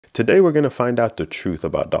Today we're going to find out the truth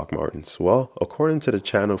about Doc Martens. Well, according to the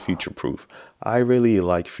channel Future Proof, I really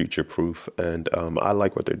like Future Proof and I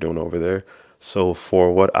like what they're doing over there. So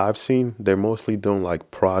for what I've seen, they're mostly doing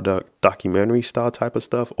like product documentary style type of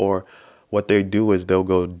stuff, or what they do is they'll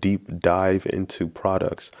go deep dive into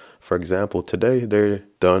products. For example, today they're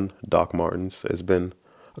done Doc Martens. It's been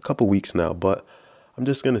a couple weeks now, but I'm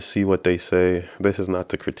just going to see what they say. This is not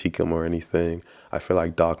to critique them or anything. I feel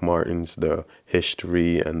like Doc Martens, the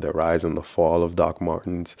history and the rise and the fall of Doc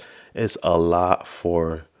Martens is a lot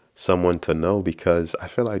for someone to know, because I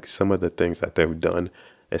feel like some of the things that they've done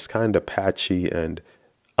is kind of patchy and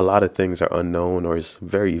a lot of things are unknown or is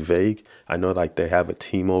very vague. I know like they have a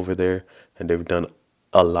team over there and they've done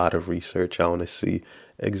a lot of research. I want to see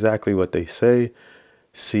exactly what they say,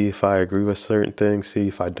 see if I agree with certain things, see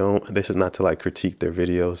if I don't. This is not to like critique their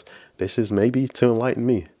videos. This is maybe to enlighten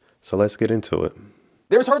me. So let's get into it.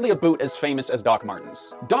 There's hardly a boot as famous as Doc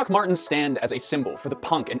Martens. Doc Martens stand as a symbol for the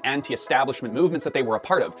punk and anti-establishment movements that they were a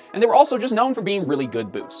part of, and they were also just known for being really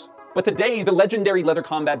good boots. But today, the legendary leather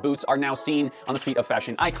combat boots are now seen on the feet of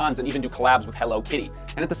fashion icons and even do collabs with Hello Kitty.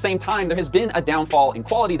 And at the same time, there has been a downfall in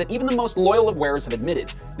quality that even the most loyal of wearers have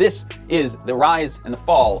admitted. This is the rise and the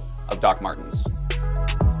fall of Doc Martens.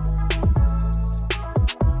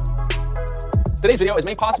 Today's video is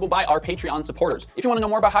made possible by our Patreon supporters. If you want to know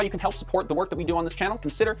more about how you can help support the work that we do on this channel,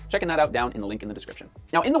 consider checking that out down in the link in the description.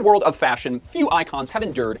 Now, in the world of fashion, few icons have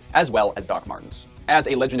endured as well as Doc Martens. As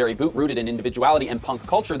a legendary boot rooted in individuality and punk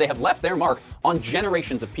culture, they have left their mark on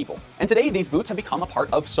generations of people. And today, these boots have become a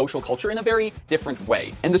part of social culture in a very different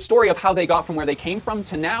way. And the story of how they got from where they came from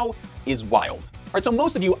to now is wild. All right, so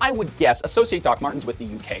most of you, I would guess, associate Doc Martens with the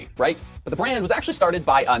UK, right? But the brand was actually started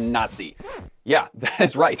by a Nazi. Yeah, that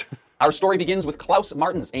is right. Our story begins with Klaus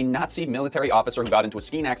Martens, a Nazi military officer who got into a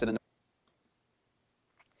skiing accident.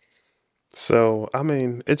 So, I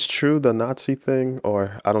mean, it's true, the Nazi thing,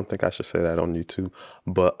 or I don't think I should say that on YouTube,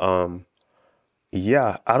 but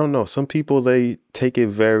yeah, I don't know. Some people, they take it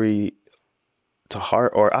very to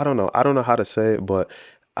heart, or I don't know. I don't know how to say it, but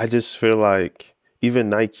I just feel like even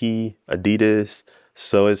Nike, Adidas,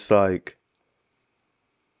 so it's like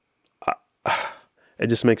it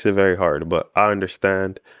just makes it very hard, but I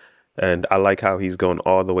understand. And I like how he's going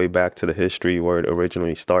all the way back to the history where it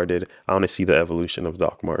originally started. I want to see the evolution of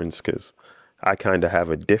Doc Martens, because I kind of have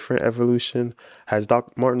a different evolution. Has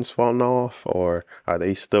Doc Martens fallen off, or are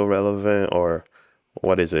they still relevant, or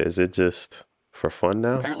what is it? Is it just for fun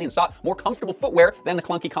now? Apparently, and sought more comfortable footwear than the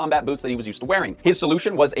clunky combat boots that he was used to wearing. His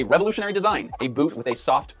solution was a revolutionary design, a boot with a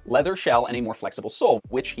soft leather shell and a more flexible sole,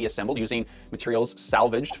 which he assembled using materials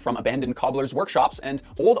salvaged from abandoned cobblers' workshops and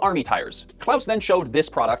old army tires. Klaus then showed this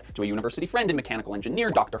product to a university friend and mechanical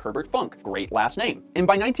engineer, Dr. Herbert Funk, great last name. And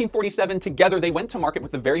by 1947, together they went to market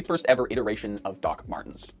with the very first ever iteration of Doc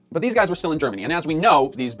Martens. But these guys were still in Germany, and as we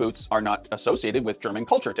know, these boots are not associated with German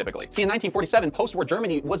culture typically. See, in 1947, post-war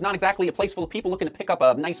Germany was not exactly a place full of people looking to pick up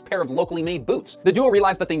a nice pair of locally made boots. The duo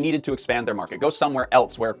realized that they needed to expand their market, go somewhere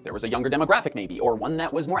else where there was a younger demographic maybe, or one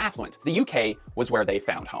that was more affluent. The UK was where they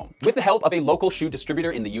found home. With the help of a local shoe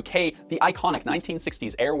distributor in the UK, the iconic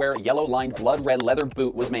 1960s Airwear yellow-lined blood red leather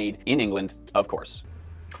boot was made in England, of course.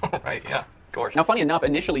 Right, yeah. Of course. Now, funny enough,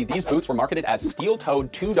 initially these boots were marketed as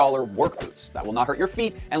steel-toed $2 work boots that will not hurt your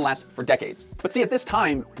feet and last for decades. But see, at this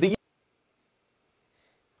time, the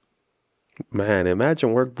Man,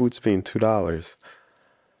 imagine work boots being $2.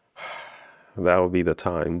 That would be the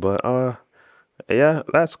time. But yeah,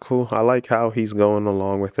 that's cool. I like how he's going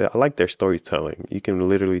along with it. I like their storytelling. You can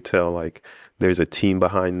literally tell like there's a team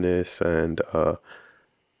behind this, and yeah,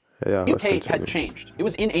 let's UK continue. had changed. It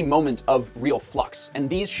was in a moment of real flux, and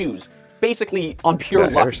these shoes, basically on pure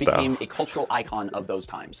That luck, hairstyle. became a cultural icon of those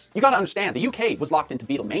times. You gotta understand, the UK was locked into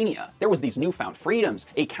Beatlemania. There was these newfound freedoms.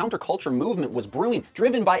 A counterculture movement was brewing,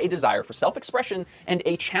 driven by a desire for self-expression and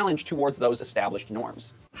a challenge towards those established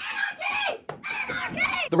norms.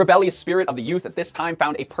 The rebellious spirit of the youth at this time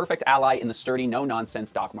found a perfect ally in the sturdy,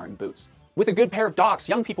 no-nonsense Doc Marten boots. With a good pair of Docs,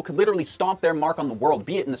 young people could literally stomp their mark on the world,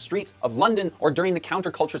 be it in the streets of London or during the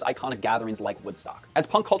counterculture's iconic gatherings like Woodstock. As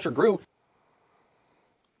punk culture grew,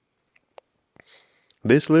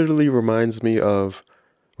 This literally reminds me of,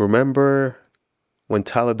 remember when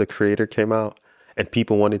Tyler the Creator came out and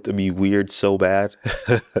people wanted to be weird so bad?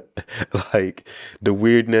 Like the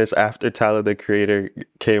weirdness after Tyler the Creator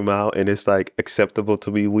came out and it's like acceptable to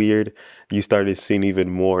be weird, you started seeing even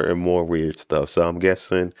more and more weird stuff. So I'm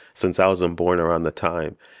guessing since I wasn't born around the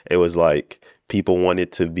time, it was like people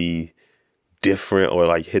wanted to be different or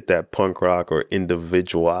like hit that punk rock or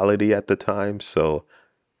individuality at the time. So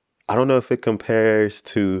I don't know if it compares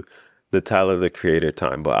to the Tyler the Creator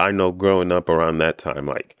time, but I know growing up around that time,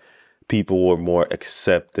 like people were more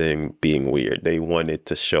accepting being weird. They wanted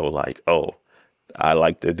to show like, oh, I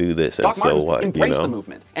like to do this, and Doc so Martens what, you embraced the know?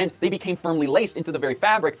 movement, and they became firmly laced into the very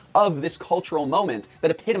fabric of this cultural moment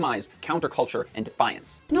that epitomized counterculture and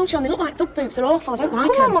defiance. No, John, they look like thug boots. They're awful. I don't like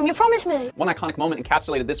them. Come on, Mum, you promised me. One iconic moment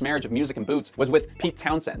encapsulated this marriage of music and boots was with Pete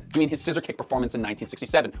Townsend doing his scissor kick performance in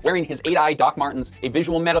 1967, wearing his 8-eye Doc Martens, a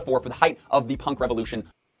visual metaphor for the height of the punk revolution.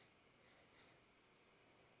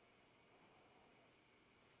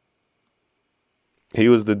 He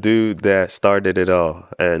was the dude that started it all.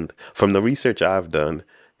 And from the research I've done,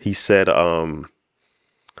 he said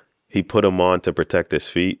he put them on to protect his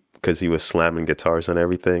feet because he was slamming guitars and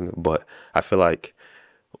everything. But I feel like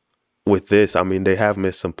with this, I mean, they have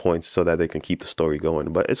missed some points so that they can keep the story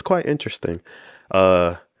going. But it's quite interesting.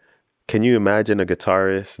 Can you imagine a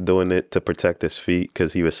guitarist doing it to protect his feet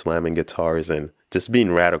because he was slamming guitars and just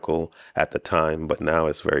being radical at the time, but now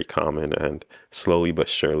it's very common, and slowly but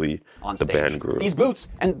surely On the stage. band grew. These boots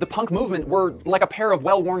and the punk movement were like a pair of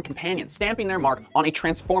well-worn companions, stamping their mark on a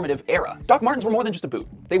transformative era. Doc Martens were more than just a boot.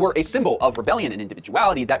 They were a symbol of rebellion and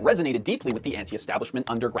individuality that resonated deeply with the anti-establishment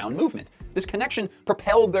underground movement. This connection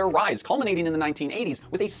propelled their rise, culminating in the 1980s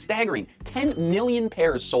with a staggering 10 million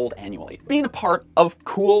pairs sold annually. Being a part of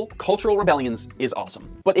cool cultural rebellions is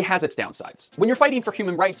awesome, but it has its downsides. When you're fighting for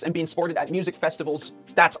human rights and being sported at music festivals,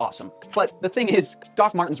 that's awesome. But the thing is,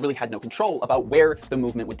 Doc Martens really had no control about where the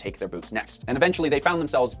movement would take their boots next, and eventually they found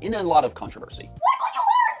themselves in a lot of controversy. What will you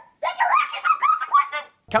learn? That your actions have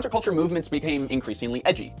consequences! Counterculture movements became increasingly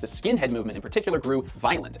edgy. The skinhead movement in particular grew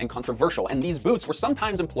violent and controversial, and these boots were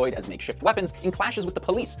sometimes employed as makeshift weapons in clashes with the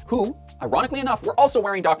police, who, ironically enough, were also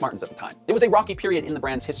wearing Doc Martens at the time. It was a rocky period in the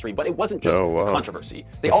brand's history, but it wasn't just controversy.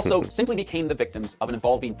 They also simply became the victims of an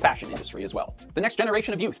evolving fashion industry as well. The next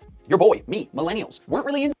generation of youth, your boy, me, millennials, weren't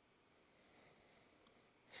really into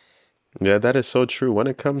Yeah, that is so true. When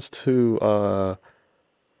it comes to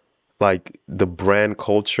like the brand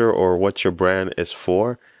culture or what your brand is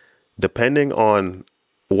for, depending on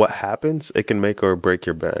what happens, it can make or break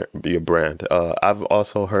your brand. I've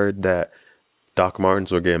also heard that Doc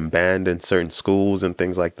Martens were getting banned in certain schools and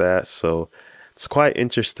things like that. So it's quite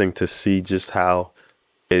interesting to see just how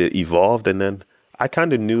it evolved. And then I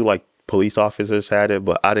kind of knew like police officers had it,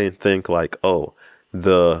 but I didn't think like, oh,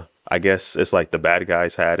 I guess it's like the bad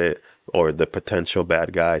guys had it, or the potential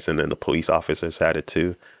bad guys, and then the police officers had it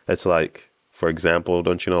too. It's like, for example,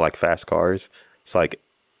 don't you know, like fast cars? It's like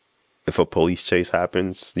if a police chase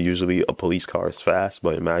happens, usually a police car is fast,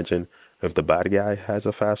 but imagine if the bad guy has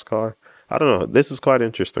a fast car. I don't know. This is quite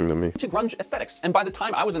interesting to me. grunge aesthetics. And by the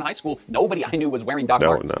time I was in high school, nobody I knew was wearing Doc No,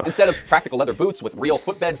 Martens. no. Instead of practical leather boots with real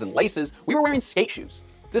footbeds and laces, we were wearing skate shoes.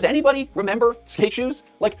 Does anybody remember skate shoes?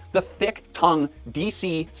 Like the thick tongue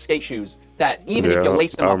DC skate shoes that even if you Yeah,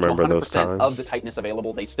 laced them I up to remember those 100% of times. the tightness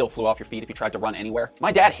available, they still flew off your feet if you tried to run anywhere.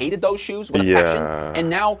 My dad hated those shoes with a Yeah. passion, and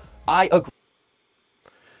now I agree.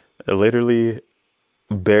 It literally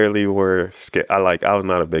barely were skate. I was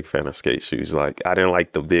not a big fan of skate shoes. Like I didn't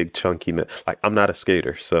like the big chunky. Like I'm not a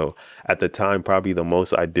skater, so at the time, probably the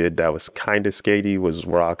most I did that was kind of skatey was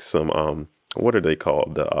rock some what are they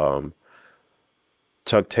called? The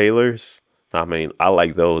Chuck Taylors. I mean, I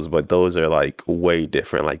like those, but those are like way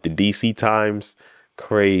different. Like the DC times,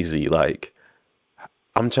 crazy. Like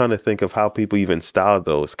I'm trying to think of how people even styled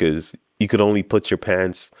those, because you could only put your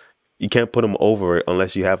pants. You can't put them over it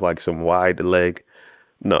unless you have like some wide leg.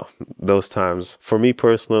 No, those times, for me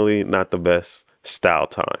personally, not the best style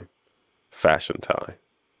time, fashion time.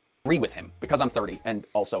 Agree with him because I'm 30 and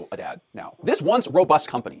also a dad now. This once robust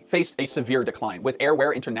company faced a severe decline, with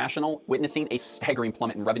Airwear International witnessing a staggering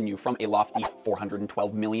plummet in revenue from a lofty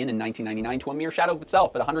 $412 million in 1999 to a mere shadow of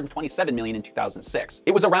itself at $127 million in 2006.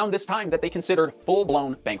 It was around this time that they considered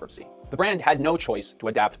full-blown bankruptcy. The brand had no choice to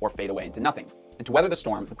adapt or fade away into nothing. And to weather the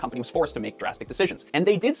storm, the company was forced to make drastic decisions. And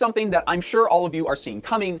they did something that I'm sure all of you are seeing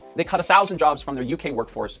coming. They cut 1,000 jobs from their UK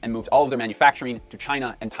workforce and moved all of their manufacturing to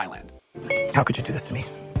China and Thailand. How could you do this to me?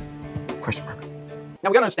 Question mark. Now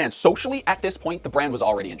we gotta understand, socially at this point, the brand was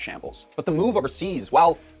already in shambles. But the move overseas,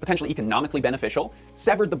 while potentially economically beneficial,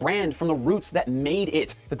 severed the brand from the roots that made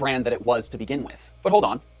it the brand that it was to begin with. But hold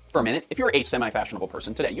on, for a minute, if you're a semi-fashionable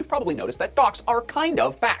person today, you've probably noticed that Docs are kind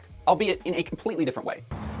of back, albeit in a completely different way.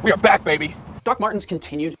 We are back, baby. Doc Martens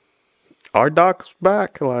continued. Are Docs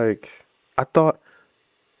back? Like, I thought,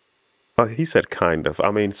 he said kind of.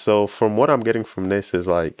 I mean, so from what I'm getting from this is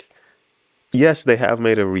like, yes, they have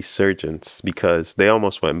made a resurgence because they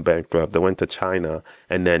almost went bankrupt. They went to China.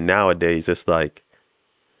 And then nowadays, it's like,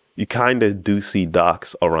 you kind of do see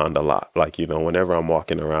Docs around a lot. Like, you know, whenever I'm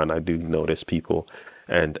walking around, I do notice people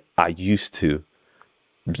And I used to,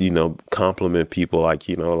 compliment people like,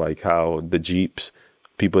 like how the Jeeps,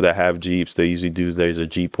 people that have Jeeps, they usually do, there's a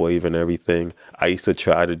Jeep wave and everything. I used to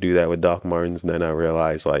try to do that with Doc Martens. And then I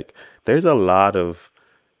realized like there's a lot of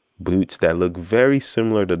boots that look very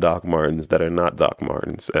similar to Doc Martens that are not Doc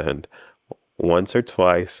Martens. And once or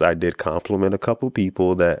twice I did compliment a couple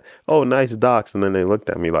people that, oh, nice Docs. And then they looked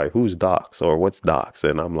at me like, who's Docs or what's Docs?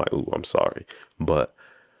 And I'm like, ooh, I'm sorry. But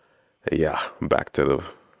yeah, back to the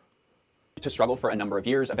to struggle for a number of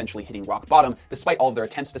years, eventually hitting rock bottom despite all of their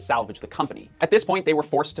attempts to salvage the company. At this point, they were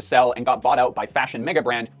forced to sell and got bought out by fashion mega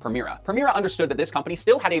brand Primera. Primera understood that this company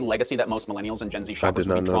still had a legacy that most millennials and Gen Z shoppers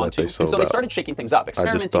would be drawn to, and so they started shaking things up,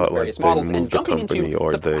 experimenting with various models and jumping into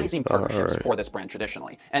surprising partnerships for this brand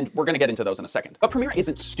traditionally. And we're going to get into those in a second. But Primera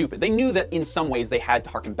isn't stupid. They knew that in some ways they had to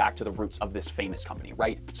harken back to the roots of this famous company,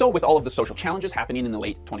 right? So with all of the social challenges happening in the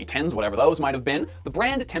late 2010s, whatever those might have been, the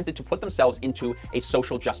brand attempted to put themselves into a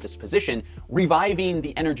social justice position, reviving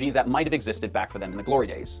the energy that might have existed back for them in the glory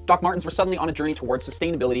days. Doc Martens were suddenly on a journey towards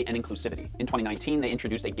sustainability and inclusivity. In 2019, they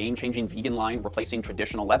introduced a game-changing vegan line replacing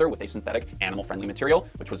traditional leather with a synthetic, animal-friendly material,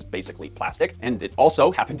 which was basically plastic, and it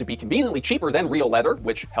also happened to be conveniently cheaper than real leather,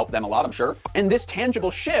 which helped them a lot, I'm sure. And this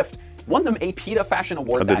tangible shift won them a PETA Fashion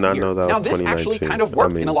Award that year. I did not know that was 2019. Now, this actually kind of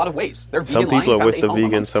worked in a lot of ways. Their vegan some people line are with the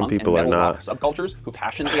vegan, some people are not. Subcultures who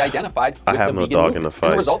passionately identified with I have the no vegan dog movement. in the fight.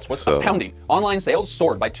 And the results was astounding. Online sales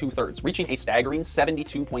soared by 2/3, reaching a staggering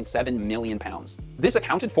 £72.7 million. This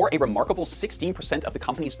accounted for a remarkable 16% of the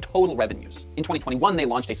company's total revenues. In 2021, they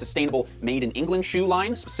launched a sustainable Made in England shoe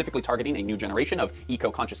line, specifically targeting a new generation of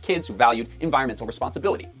eco-conscious kids who valued environmental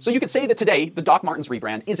responsibility. So you could say that today, the Doc Martens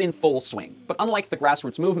rebrand is in full swing. But unlike the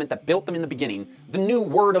grassroots movement that built them in the beginning, the new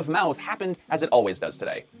word of mouth happened as it always does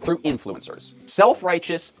today, through influencers.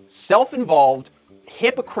 Self-righteous, self-involved,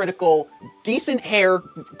 hypocritical, decent hair,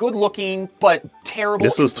 good looking, but terrible.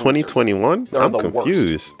 This was 2021? I'm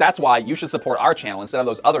confused. Worst. That's why you should support our channel instead of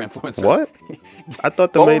those other influencers. What? I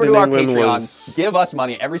thought the Made in England was... Give us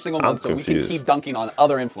money every single month so we can keep dunking on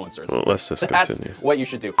other influencers. Well, let's just continue. That's what you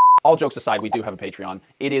should do. All jokes aside, we do have a Patreon.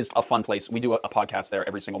 It is a fun place. We do a podcast there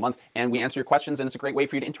every single month, and we answer your questions, and it's a great way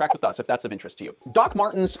for you to interact with us if that's of interest to you. Doc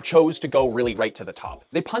Martens chose to go really right to the top.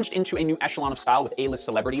 They punched into a new echelon of style with A-list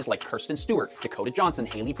celebrities like Kirsten Stewart, Dakota Johnson,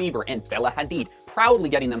 Hailey Bieber, and Bella Hadid, proudly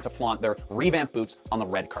getting them to flaunt their revamped boots on the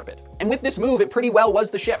red carpet. And with this move, it pretty well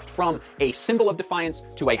was the shift from a symbol of defiance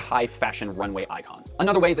to a high fashion runway icon.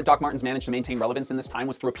 Another way that Doc Martens managed to maintain relevance in this time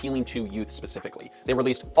was through appealing to youth specifically. They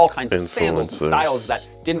released all kinds of sandals and styles that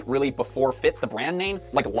didn't really before fit the brand name,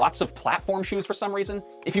 like lots of platform shoes for some reason.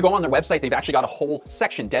 If you go on their website, they've actually got a whole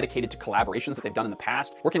section dedicated to collaborations that they've done in the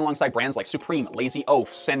past, working alongside brands like Supreme, Lazy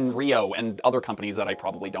Oaf, Senrio, and other companies that I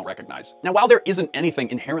probably don't recognize. Now, while there isn't anything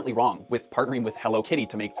inherently wrong with partnering with Hello Kitty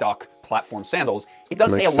to make Doc platform sandals, it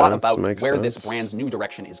does say a lot about where this brand's new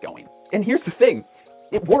direction is going. And here's the thing.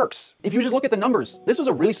 It works. If you just look at the numbers, this was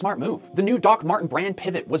a really smart move. The new Doc Marten brand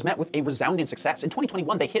pivot was met with a resounding success. In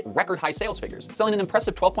 2021, they hit record high sales figures, selling an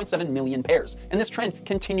impressive 12.7 million pairs. And this trend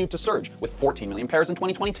continued to surge with 14 million pairs in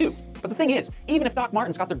 2022. But the thing is, even if Doc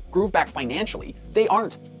Martens got their groove back financially, they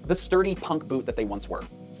aren't the sturdy punk boot that they once were.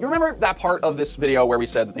 You remember that part of this video where we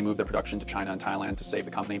said that they moved their production to China and Thailand to save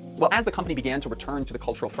the company? Well, as the company began to return to the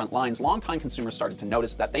cultural front lines, longtime consumers started to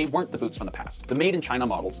notice that they weren't the boots from the past. The made in China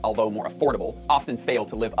models, although more affordable, often failed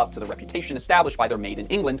to live up to the reputation established by their made in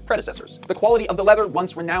England predecessors. The quality of the leather,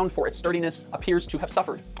 once renowned for its sturdiness, appears to have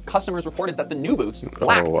suffered. Customers reported that the new boots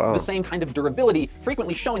lacked the same kind of durability,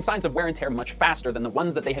 frequently showing signs of wear and tear much faster than the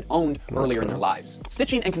ones that they had owned earlier in their lives.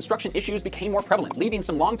 Stitching and construction issues became more prevalent, leaving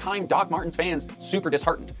some longtime Doc Martens fans super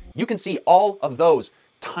disheartened. You can see all of those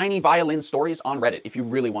tiny violin stories on Reddit if you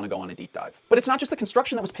really want to go on a deep dive. But it's not just the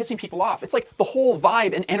construction that was pissing people off. It's like the whole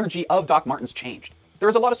vibe and energy of Doc Martens changed.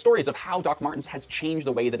 There's a lot of stories of how Doc Martens has changed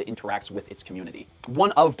the way that it interacts with its community.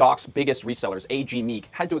 One of Doc's biggest resellers, A.G. Meek,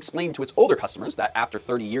 had to explain to its older customers that after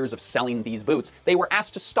 30 years of selling these boots, they were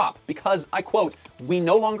asked to stop because, I quote, "We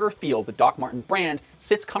no longer feel the Doc Martens brand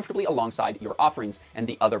sits comfortably alongside your offerings and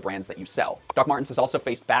the other brands that you sell." Doc Martens has also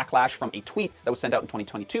faced backlash from a tweet that was sent out in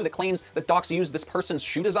 2022 that claims that Docs used this person's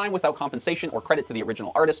shoe design without compensation or credit to the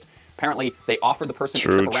original artist. Apparently, they offered the person to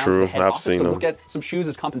trip around to the head office to look at some shoes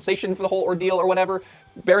as compensation for the whole ordeal or whatever.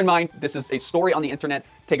 Bear in mind, this is a story on the internet,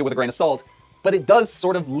 take it with a grain of salt, but it does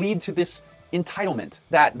sort of lead to this entitlement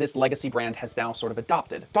that this legacy brand has now sort of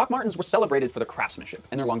adopted. Doc Martens were celebrated for their craftsmanship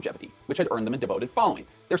and their longevity, which had earned them a devoted following.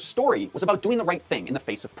 Their story was about doing the right thing in the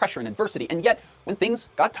face of pressure and adversity, and yet, when things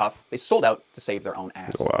got tough, they sold out to save their own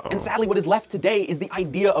ass. And sadly, what is left today is the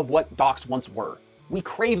idea of what Docs once were. We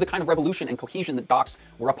crave the kind of revolution and cohesion that Docs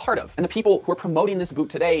were a part of. And the people who are promoting this boot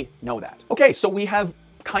today know that. Okay, so we have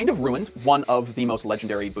kind of ruined one of the most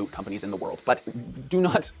legendary boot companies in the world, but do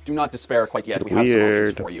not despair quite yet. We have some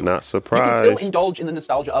options for you. Not surprised. You can still indulge in the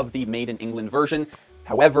nostalgia of the made in England version.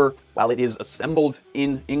 However, while it is assembled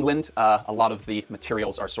in England, a lot of the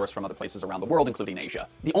materials are sourced from other places around the world, including Asia.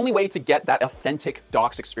 The only way to get that authentic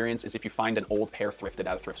Docs experience is if you find an old pair thrifted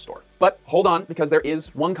at a thrift store. But hold on, because there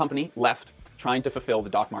is one company left trying to fulfill the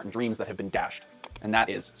Doc Marten dreams that have been dashed, and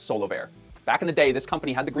that is Solovair. Back in the day, this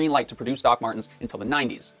company had the green light to produce Doc Martens until the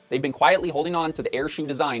 90s. They've been quietly holding on to the air shoe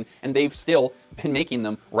design, and they've still been making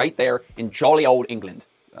them right there in jolly old England.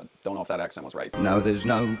 Don't know if that accent was right. No, there's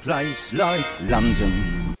no place like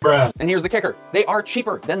London. Bruh. And here's the kicker. They are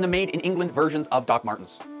cheaper than the made-in-England versions of Doc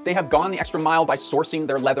Martens. They have gone the extra mile by sourcing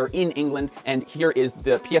their leather in England, and here is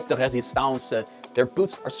the pièce de résistance. Their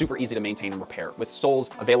boots are super easy to maintain and repair, with soles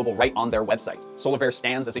available right on their website. Solovair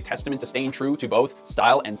stands as a testament to staying true to both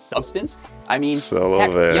style and substance. I mean,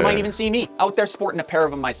 heck, you might even see me out there sporting a pair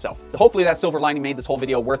of them myself. So hopefully that silver lining made this whole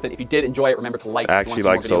video worth it. If you did enjoy it, remember to like. I actually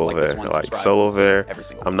like Solovair. Like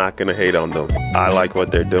Solovair, I'm not gonna hate on them. I like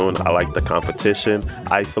what they're doing. I like the competition.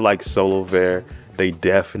 I feel like Solovair, they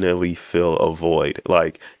definitely fill a void.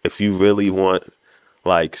 Like if you really want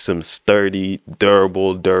like some sturdy,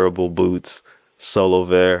 durable boots,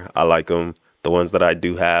 Solovair, I like them. The ones that I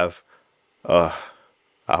do have, I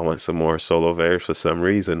want some more Solovairs for some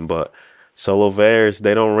reason, but Solovairs,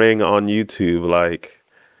 they don't ring on YouTube. Like,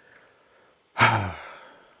 I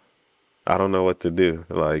don't know what to do.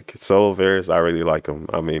 Like, Solovairs, I really like them.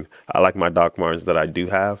 I mean, I like my Doc Martens that I do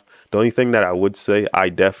have. The only thing that I would say, I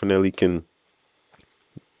definitely can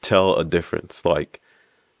tell a difference. Like,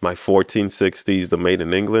 my 1460s, the made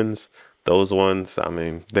in Englands, those ones, I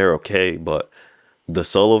mean, they're okay, but the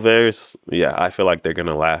Solovairs, yeah, I feel like they're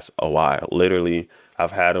gonna last a while. Literally,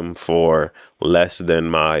 I've had them for less than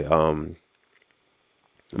my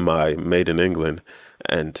my made in England,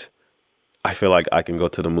 and I feel like I can go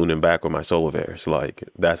to the moon and back with my Solovairs. Like,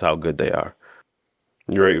 that's how good they are.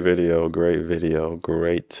 Great video, great video,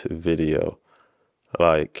 great video.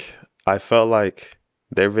 Like, I felt like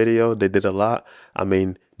their video, they did a lot. I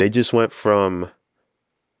mean, they just went from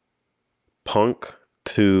punk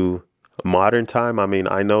to modern time. I mean,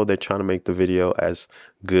 I know they're trying to make the video as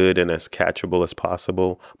good and as catchable as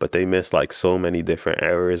possible, but they missed like so many different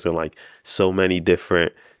errors and like so many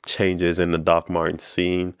different changes in the Doc Marten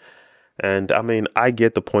scene. And I mean, I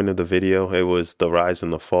get the point of the video. It was the rise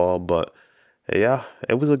and the fall, but yeah,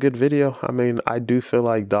 it was a good video. I mean, I do feel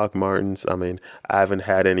like Doc Martens, I mean, I haven't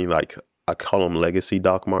had any, like, I call them legacy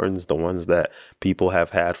Doc Martens, the ones that people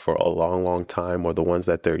have had for a long time, or the ones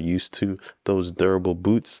that they're used to, those durable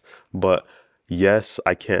boots. But yes,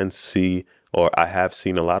 I can see, or I have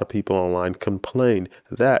seen a lot of people online complain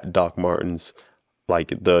that Doc Martens,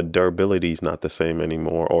 like, the durability is not the same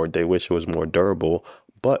anymore, or they wish it was more durable.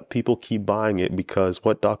 But people keep buying it because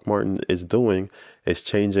what Doc Marten is doing is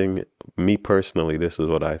changing. Me personally, this is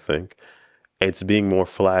what I think. It's being more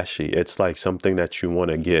flashy. It's like something that you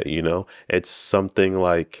want to get, you know? It's something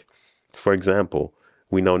like, for example,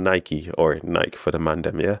 we know Nike, or Nike for the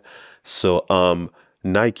mandem, yeah? So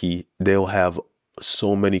Nike, they'll have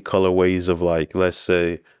so many colorways of, like, let's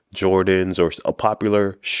say Jordans or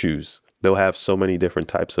popular shoes. They'll have so many different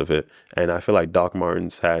types of it. And I feel like Doc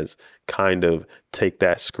Martens has kind of take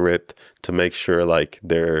that script to make sure like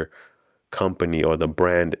their company or the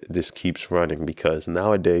brand just keeps running, because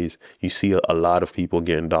nowadays you see a lot of people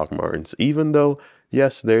getting Doc Martens, even though,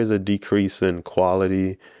 yes, there's a decrease in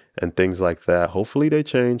quality and things like that. Hopefully they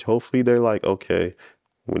change. Hopefully they're like, okay,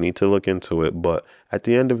 we need to look into it. But at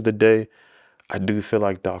the end of the day, I do feel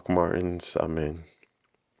like Doc Martens, I mean,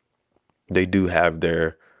 they do have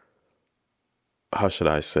their, how should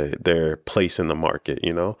I say, their place in the market,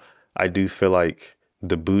 you know? I do feel like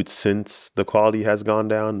the boots, since the quality has gone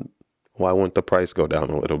down, why won't the price go down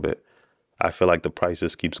a little bit? I feel like the price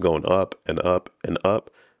just keeps going up and up and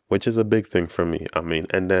up, which is a big thing for me. I mean,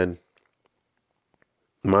 and then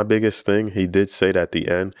my biggest thing, he did say that at the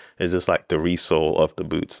end, is just like the resole of the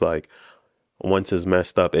boots. Like, once it's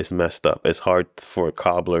messed up, it's messed up. It's hard for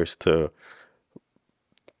cobblers to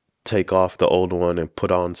take off the old one and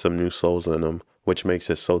put on some new soles in them, which makes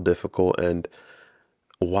it so difficult. And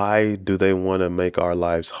why do they want to make our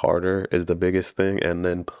lives harder is the biggest thing. And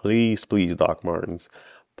then please, Doc Martens,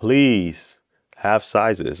 please have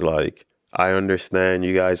sizes. Like, I understand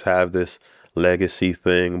you guys have this legacy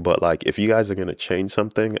thing, but like, if you guys are going to change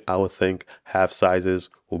something, I would think half sizes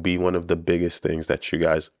will be one of the biggest things that you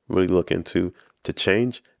guys really look into to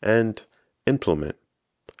change and implement.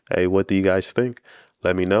 Hey, what do you guys think?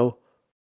 Let me know.